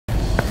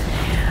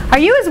Are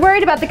you as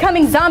worried about the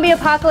coming zombie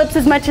apocalypse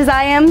as much as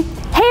I am?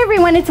 Hey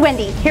everyone, it's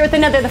Wendy, here with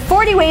another The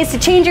 40 Ways to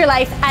Change Your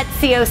Life at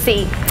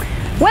COC.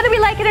 Whether we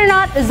like it or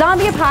not, the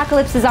zombie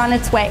apocalypse is on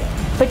its way.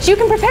 But you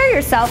can prepare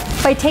yourself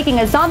by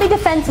taking a Zombie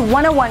Defense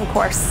 101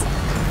 course.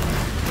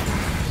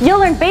 You'll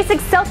learn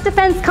basic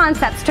self-defense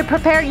concepts to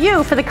prepare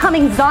you for the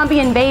coming zombie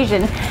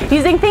invasion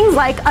using things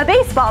like a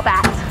baseball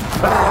bat,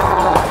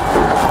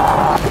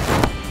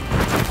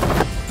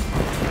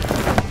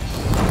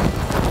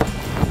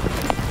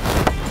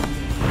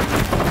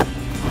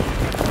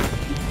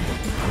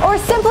 or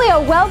simply a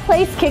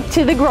well-placed kick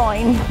to the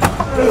groin.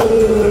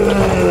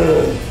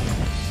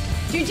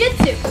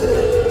 Jiu-jitsu.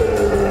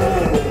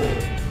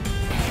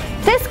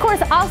 This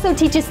course also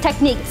teaches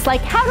techniques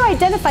like how to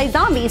identify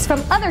zombies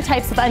from other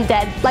types of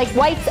undead, like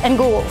wights and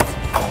ghouls.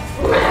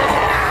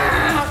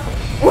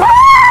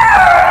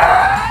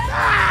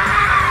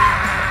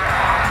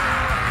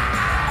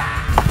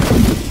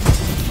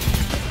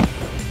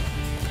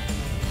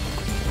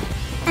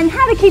 And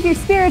how to keep your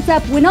spirits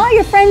up when all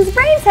your friends'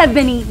 brains have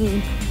been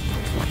eaten.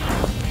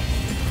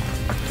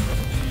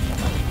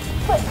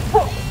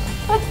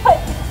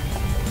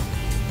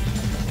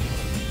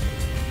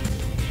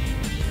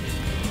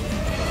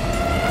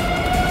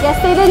 Yes,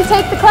 they didn't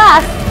take the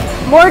class.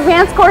 More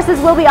advanced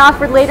courses will be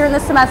offered later in the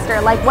semester,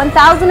 like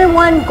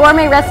 1001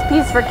 gourmet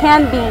recipes for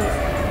canned beans,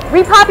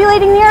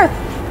 repopulating the earth,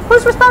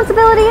 whose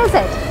responsibility is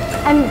it?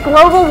 And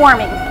global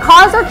warming,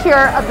 cause or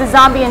cure of the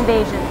zombie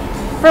invasion.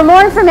 For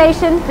more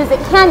information, visit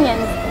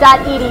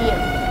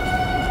canyons.edu.